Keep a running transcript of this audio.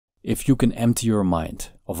If you can empty your mind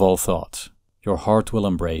of all thoughts, your heart will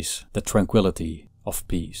embrace the tranquility of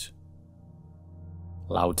peace.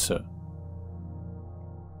 Lao Tzu.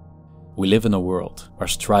 We live in a world where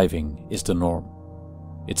striving is the norm.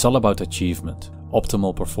 It's all about achievement,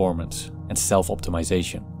 optimal performance, and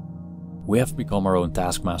self-optimization. We have become our own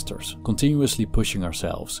taskmasters, continuously pushing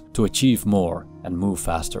ourselves to achieve more and move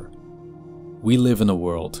faster. We live in a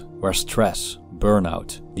world where stress,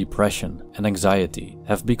 burnout, depression, and anxiety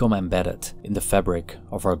have become embedded in the fabric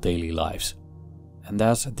of our daily lives. And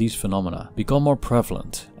as these phenomena become more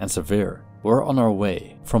prevalent and severe, we're on our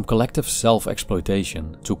way from collective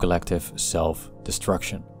self-exploitation to collective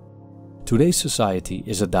self-destruction. Today's society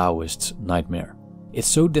is a Taoist's nightmare. It's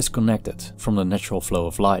so disconnected from the natural flow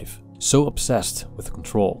of life, so obsessed with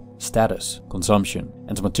control, status, consumption,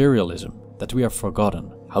 and materialism that we have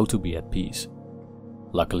forgotten how to be at peace.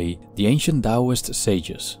 Luckily, the ancient Taoist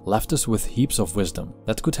sages left us with heaps of wisdom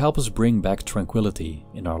that could help us bring back tranquility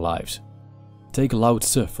in our lives. Take Lao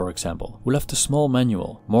Tzu, for example, who left a small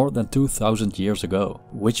manual more than 2000 years ago,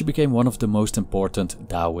 which became one of the most important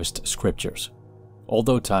Taoist scriptures.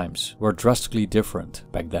 Although times were drastically different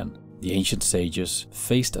back then, the ancient sages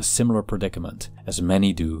faced a similar predicament as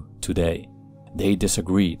many do today. They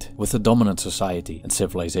disagreed with the dominant society and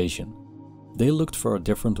civilization. They looked for a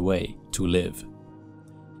different way to live.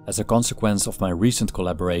 As a consequence of my recent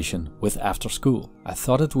collaboration with After School, I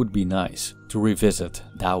thought it would be nice to revisit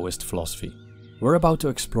Taoist philosophy. We're about to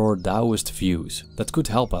explore Taoist views that could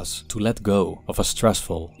help us to let go of a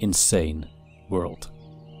stressful, insane world.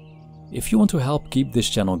 If you want to help keep this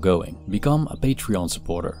channel going, become a Patreon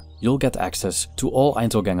supporter. You'll get access to all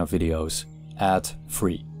Einzelgänger videos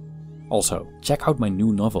ad-free. Also, check out my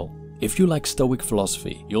new novel. If you like Stoic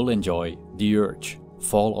philosophy, you'll enjoy The Urge,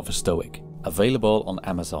 Fall of a Stoic, available on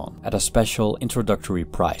Amazon at a special introductory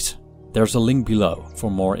price. There's a link below for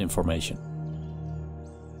more information.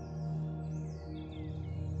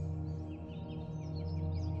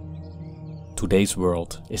 Today's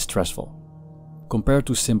world is stressful. Compared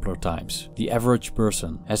to simpler times, the average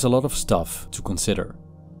person has a lot of stuff to consider.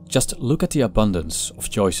 Just look at the abundance of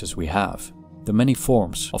choices we have, the many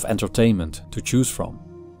forms of entertainment to choose from,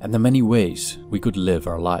 and the many ways we could live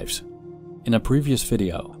our lives. In a previous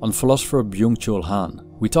video on philosopher Byung-Chul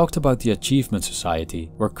Han, we talked about the achievement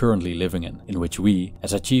society we're currently living in which we,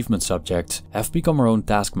 as achievement subjects, have become our own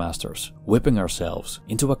taskmasters, whipping ourselves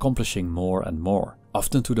into accomplishing more and more,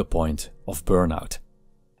 often to the point of burnout.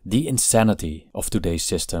 The insanity of today's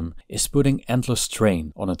system is putting endless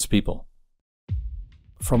strain on its people.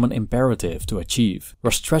 From an imperative to achieve, we're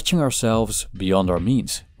stretching ourselves beyond our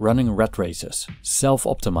means, running rat races,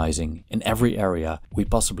 self-optimizing in every area we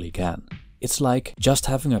possibly can. It's like just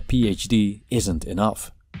having a PhD isn't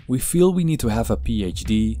enough. We feel we need to have a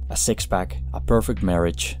PhD, a six-pack, a perfect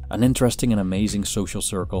marriage, an interesting and amazing social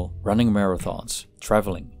circle, running marathons,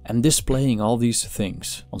 traveling, and displaying all these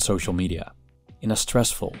things on social media. In a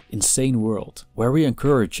stressful, insane world where we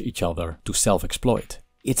encourage each other to self-exploit,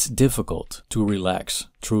 it's difficult to relax,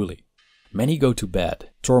 truly. Many go to bed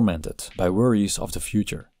tormented by worries of the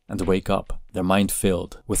future and wake up, their mind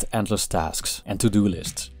filled with endless tasks and to-do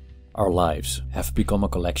lists. Our lives have become a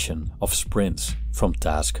collection of sprints from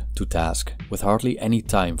task to task with hardly any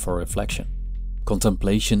time for reflection.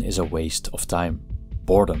 Contemplation is a waste of time.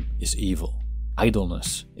 Boredom is evil.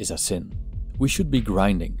 Idleness is a sin. We should be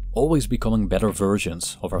grinding, always becoming better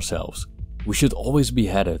versions of ourselves. We should always be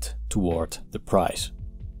headed toward the prize.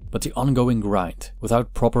 But the ongoing grind,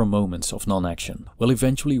 without proper moments of non-action, will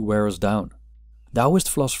eventually wear us down. Taoist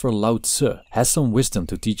philosopher Lao Tzu has some wisdom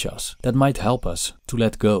to teach us that might help us to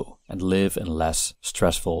let go and live in less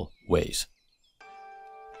stressful ways.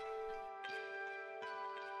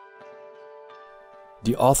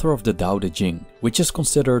 The author of the Tao Te Ching, which is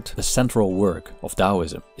considered the central work of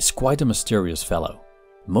Taoism, is quite a mysterious fellow.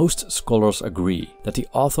 Most scholars agree that the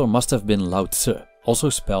author must have been Lao Tzu, also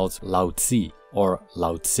spelled Lao Tzu or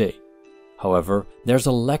Lao Tse. However, there's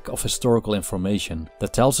a lack of historical information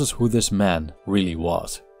that tells us who this man really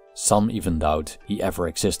was. Some even doubt he ever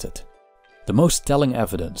existed. The most telling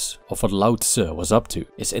evidence of what Lao Tzu was up to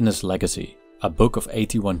is in his Legacy, a book of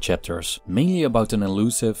 81 chapters, mainly about an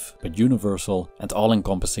elusive but universal and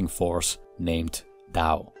all-encompassing force named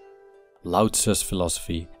Tao. Lao Tzu's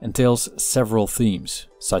philosophy entails several themes,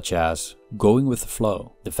 such as going with the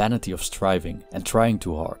flow, the vanity of striving and trying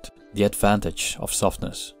too hard, the advantage of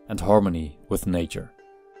softness and harmony with nature.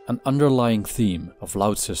 An underlying theme of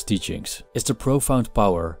Lao Tzu's teachings is the profound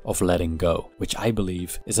power of letting go, which I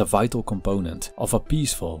believe is a vital component of a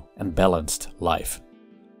peaceful and balanced life.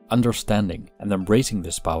 Understanding and embracing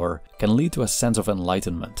this power can lead to a sense of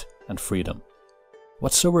enlightenment and freedom.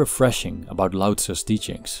 What's so refreshing about Lao Tzu's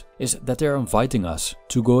teachings is that they are inviting us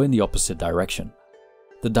to go in the opposite direction.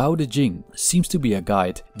 The Tao Te Ching seems to be a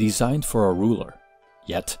guide designed for a ruler,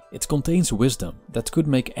 yet it contains wisdom that could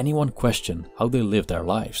make anyone question how they live their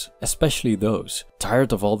lives, especially those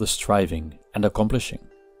tired of all the striving and accomplishing.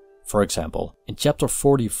 For example, in chapter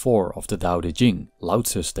 44 of the Tao Te Ching, Lao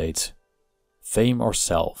Tzu states, "Fame or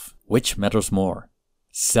self, which matters more?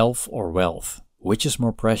 Self or wealth, which is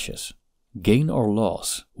more precious? Gain or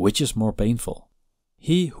loss, which is more painful?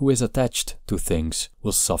 He who is attached to things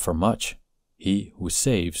will suffer much. He who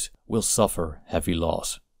saves will suffer heavy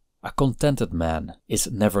loss. A contented man is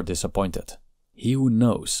never disappointed. He who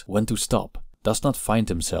knows when to stop does not find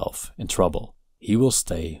himself in trouble. He will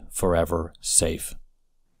stay forever safe."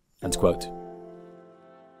 End quote.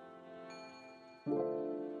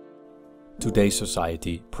 Today's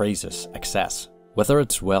society praises excess, whether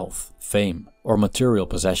it's wealth, fame, or material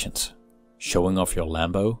possessions. Showing off your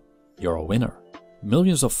Lambo? You're a winner.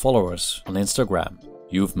 Millions of followers on Instagram?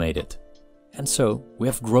 You've made it. And so, we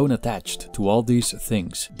have grown attached to all these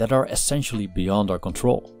things that are essentially beyond our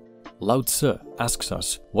control. Lao Tzu asks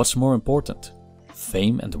us what's more important,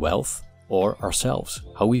 fame and wealth, or ourselves,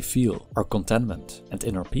 how we feel, our contentment and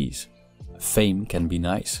inner peace. Fame can be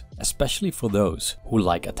nice, especially for those who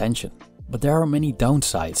like attention. But there are many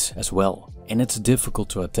downsides as well, and it's difficult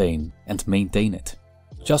to attain and maintain it.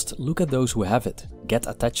 Just look at those who have it, get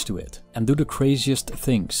attached to it, and do the craziest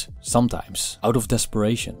things, sometimes out of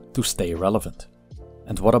desperation, to stay relevant.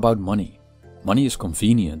 And what about money? Money is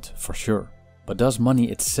convenient, for sure, but does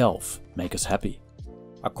money itself make us happy?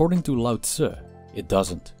 According to Lao Tzu, it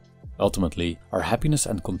doesn't. Ultimately, our happiness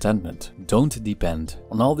and contentment don't depend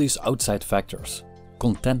on all these outside factors.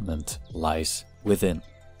 Contentment lies within.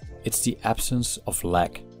 It's the absence of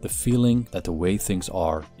lack, the feeling that the way things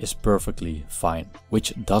are is perfectly fine,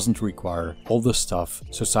 which doesn't require all the stuff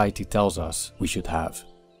society tells us we should have.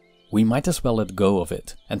 We might as well let go of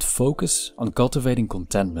it and focus on cultivating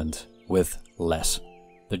contentment with less.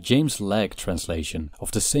 The James Legge translation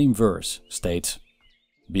of the same verse states,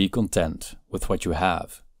 "Be content with what you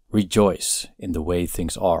have. Rejoice in the way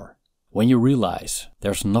things are. When you realize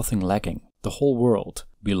there's nothing lacking, the whole world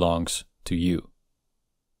belongs to you."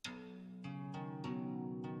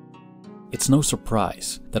 It's no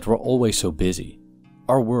surprise that we're always so busy.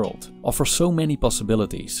 Our world offers so many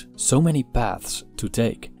possibilities, so many paths to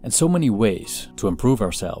take, and so many ways to improve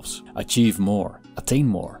ourselves, achieve more, attain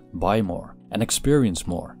more, buy more, and experience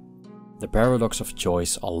more. The paradox of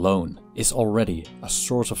choice alone is already a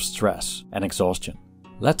source of stress and exhaustion.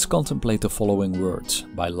 Let's contemplate the following words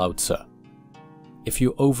by Lao Tzu. If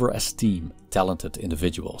you overesteem talented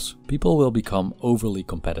individuals, people will become overly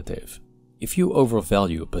competitive. If you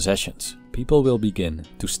overvalue possessions, people will begin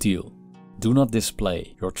to steal. Do not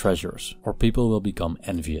display your treasures, or people will become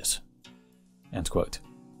envious. End quote.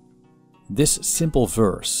 This simple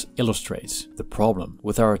verse illustrates the problem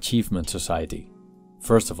with our achievement society.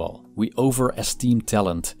 First of all, we overesteem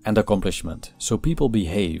talent and accomplishment, so people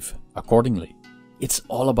behave accordingly. It's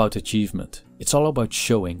all about achievement. It's all about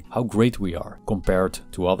showing how great we are compared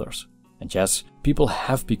to others. And yes, people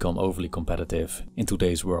have become overly competitive in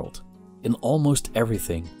today's world. In almost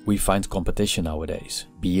everything, we find competition nowadays,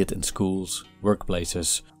 be it in schools,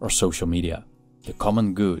 workplaces, or social media. The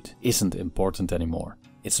common good isn't important anymore.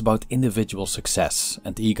 It's about individual success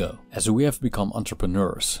and ego, as we have become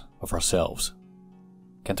entrepreneurs of ourselves.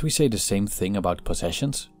 Can't we say the same thing about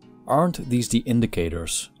possessions? Aren't these the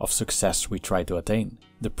indicators of success we try to attain?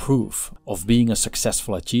 The proof of being a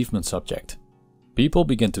successful achievement subject? People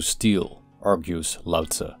begin to steal, argues Lao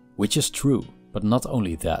Tzu, which is true, but not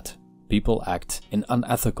only that. People act in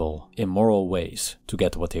unethical, immoral ways to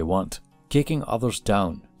get what they want, kicking others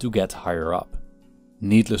down to get higher up.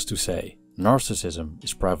 Needless to say, narcissism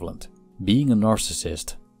is prevalent. Being a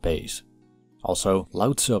narcissist pays. Also,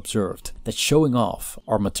 Lao Tzu observed that showing off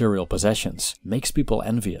our material possessions makes people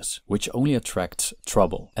envious, which only attracts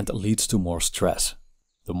trouble and leads to more stress.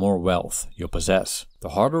 The more wealth you possess, the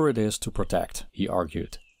harder it is to protect, he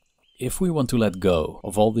argued. If we want to let go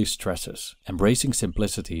of all these stresses, embracing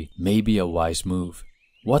simplicity may be a wise move.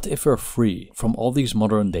 What if we're free from all these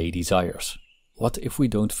modern-day desires? What if we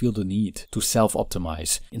don't feel the need to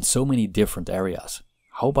self-optimize in so many different areas?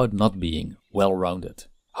 How about not being well-rounded?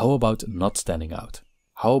 How about not standing out?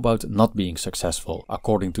 How about not being successful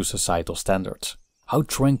according to societal standards? How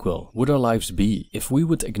tranquil would our lives be if we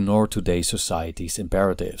would ignore today's society's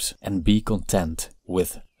imperatives and be content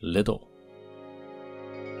with little?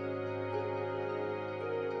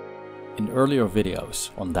 In earlier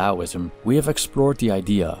videos on Taoism, we have explored the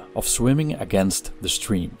idea of swimming against the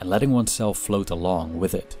stream and letting oneself float along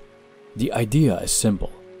with it. The idea is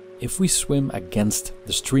simple. If we swim against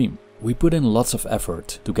the stream, we put in lots of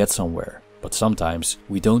effort to get somewhere, but sometimes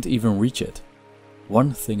we don't even reach it.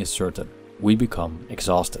 One thing is certain, we become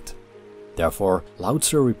exhausted. Therefore, Lao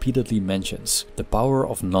Tzu repeatedly mentions the power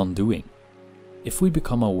of non-doing. If we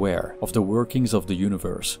become aware of the workings of the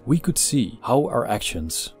universe, we could see how our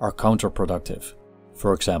actions are counterproductive.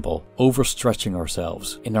 For example, overstretching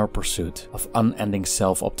ourselves in our pursuit of unending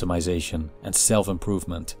self-optimization and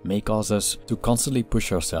self-improvement may cause us to constantly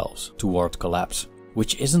push ourselves toward collapse,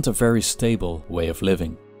 which isn't a very stable way of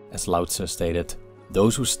living. As Lao Tzu stated,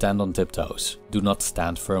 those who stand on tiptoes do not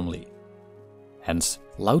stand firmly. Hence,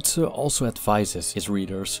 Lao Tzu also advises his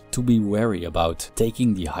readers to be wary about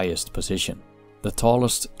taking the highest position. The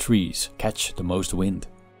tallest trees catch the most wind.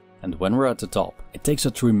 And when we're at the top, it takes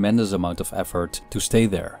a tremendous amount of effort to stay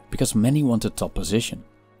there, because many want the top position.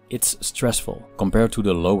 It's stressful compared to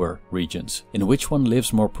the lower regions, in which one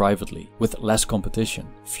lives more privately, with less competition,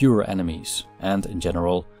 fewer enemies, and in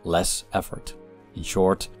general, less effort. In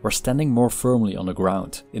short, we're standing more firmly on the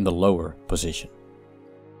ground in the lower position.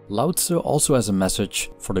 Lao Tzu also has a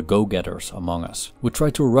message for the go-getters among us, who try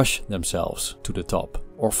to rush themselves to the top,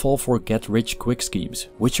 or fall for get-rich-quick schemes,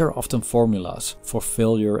 which are often formulas for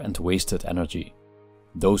failure and wasted energy.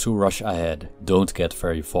 Those who rush ahead don't get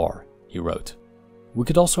very far, he wrote. We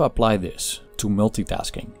could also apply this to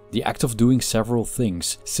multitasking, the act of doing several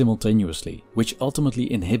things simultaneously, which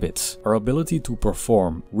ultimately inhibits our ability to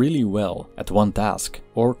perform really well at one task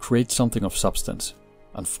or create something of substance.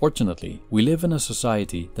 Unfortunately, we live in a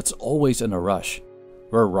society that's always in a rush.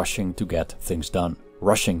 We're rushing to get things done,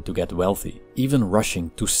 rushing to get wealthy, even rushing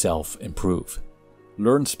to self-improve.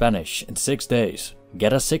 Learn Spanish in 6 days,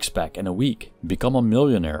 get a six-pack in a week, become a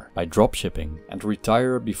millionaire by dropshipping, and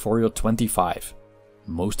retire before you're 25.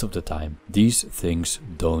 Most of the time, these things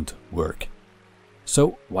don't work.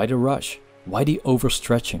 So why the rush? Why the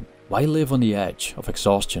overstretching? Why live on the edge of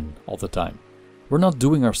exhaustion all the time? We're not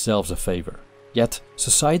doing ourselves a favor. Yet,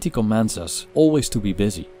 society commands us always to be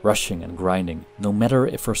busy, rushing and grinding, no matter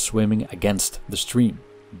if we're swimming against the stream.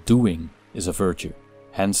 Doing is a virtue.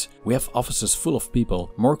 Hence, we have offices full of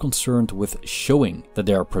people more concerned with showing that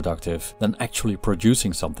they are productive than actually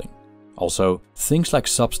producing something. Also, things like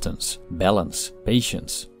substance, balance,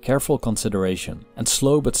 patience, careful consideration, and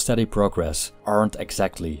slow but steady progress aren't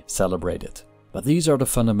exactly celebrated. But these are the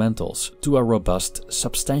fundamentals to a robust,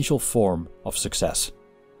 substantial form of success.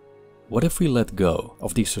 What if we let go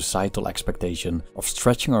of the societal expectation of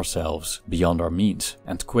stretching ourselves beyond our means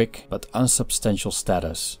and quick but unsubstantial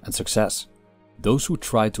status and success? Those who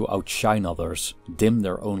try to outshine others dim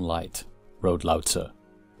their own light, wrote Lao Tzu.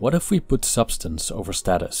 What if we put substance over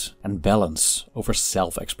status and balance over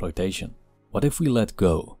self-exploitation? What if we let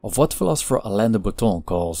go of what philosopher Alain de Botton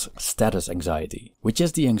calls status anxiety, which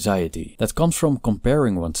is the anxiety that comes from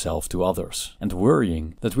comparing oneself to others and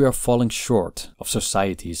worrying that we are falling short of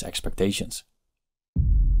society's expectations?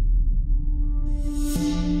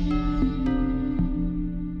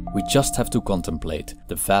 We just have to contemplate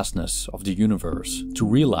the vastness of the universe to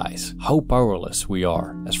realize how powerless we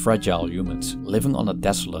are as fragile humans living on a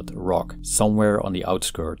desolate rock somewhere on the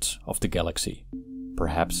outskirts of the galaxy.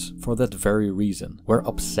 Perhaps for that very reason, we're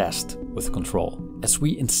obsessed with control, as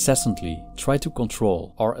we incessantly try to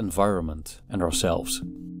control our environment and ourselves.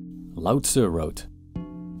 Lao Tzu wrote,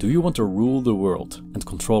 "Do you want to rule the world and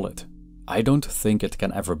control it? I don't think it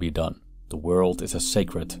can ever be done. The world is a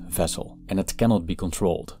sacred vessel, and it cannot be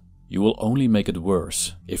controlled. You will only make it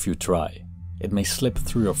worse if you try. It may slip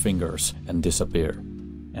through your fingers and disappear."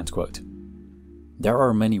 End quote. There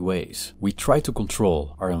are many ways we try to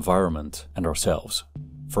control our environment and ourselves.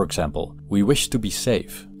 For example, we wish to be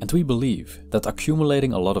safe, and we believe that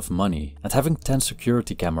accumulating a lot of money and having 10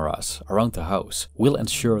 security cameras around the house will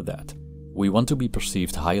ensure that. We want to be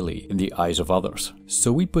perceived highly in the eyes of others,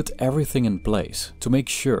 so we put everything in place to make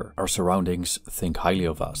sure our surroundings think highly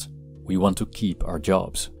of us. We want to keep our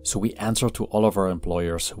jobs, so we answer to all of our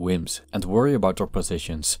employers' whims and worry about our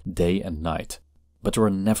positions day and night. But we're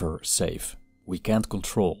never safe. We can't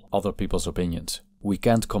control other people's opinions. We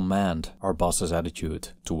can't command our boss's attitude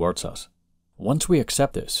towards us. Once we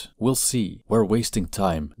accept this, we'll see we're wasting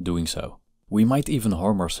time doing so. We might even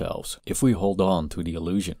harm ourselves if we hold on to the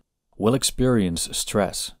illusion. We'll experience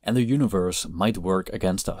stress, and the universe might work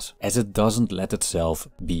against us, as it doesn't let itself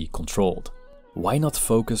be controlled. Why not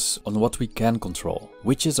focus on what we can control,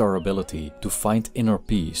 which is our ability to find inner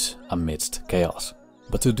peace amidst chaos?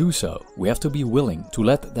 But to do so, we have to be willing to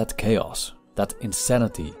let that chaos, that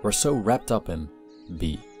insanity we're so wrapped up in,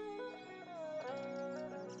 be.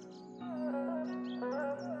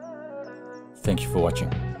 Thank you for watching.